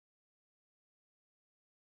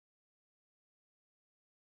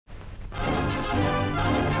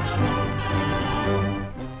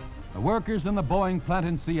The workers in the Boeing plant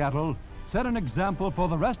in Seattle set an example for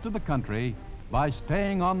the rest of the country by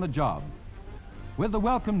staying on the job. With the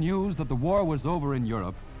welcome news that the war was over in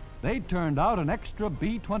Europe, they turned out an extra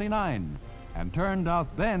B-29 and turned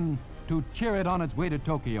out then to cheer it on its way to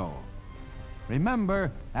Tokyo.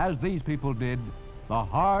 Remember, as these people did, the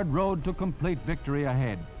hard road to complete victory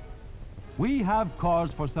ahead. We have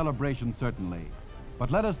cause for celebration, certainly, but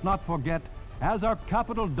let us not forget, as our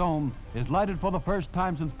Capitol dome is lighted for the first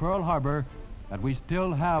time since Pearl Harbor, that we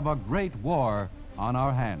still have a great war on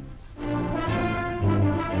our hands.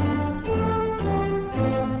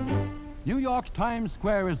 New York's Times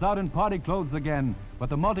Square is out in party clothes again,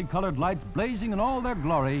 with the multicolored lights blazing in all their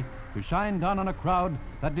glory to shine down on a crowd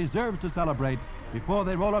that deserves to celebrate before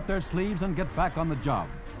they roll up their sleeves and get back on the job.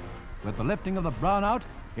 With the lifting of the brownout,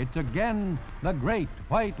 it's again the Great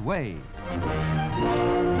White Way.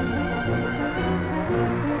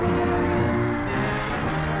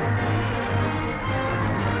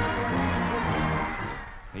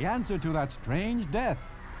 The answer to that strange death.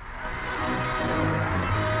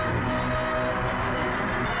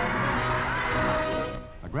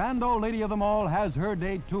 The grand old lady of them all has her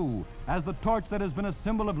day too, as the torch that has been a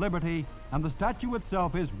symbol of liberty and the statue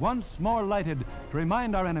itself is once more lighted to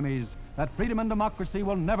remind our enemies that freedom and democracy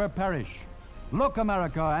will never perish. Look,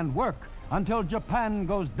 America, and work until Japan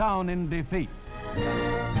goes down in defeat.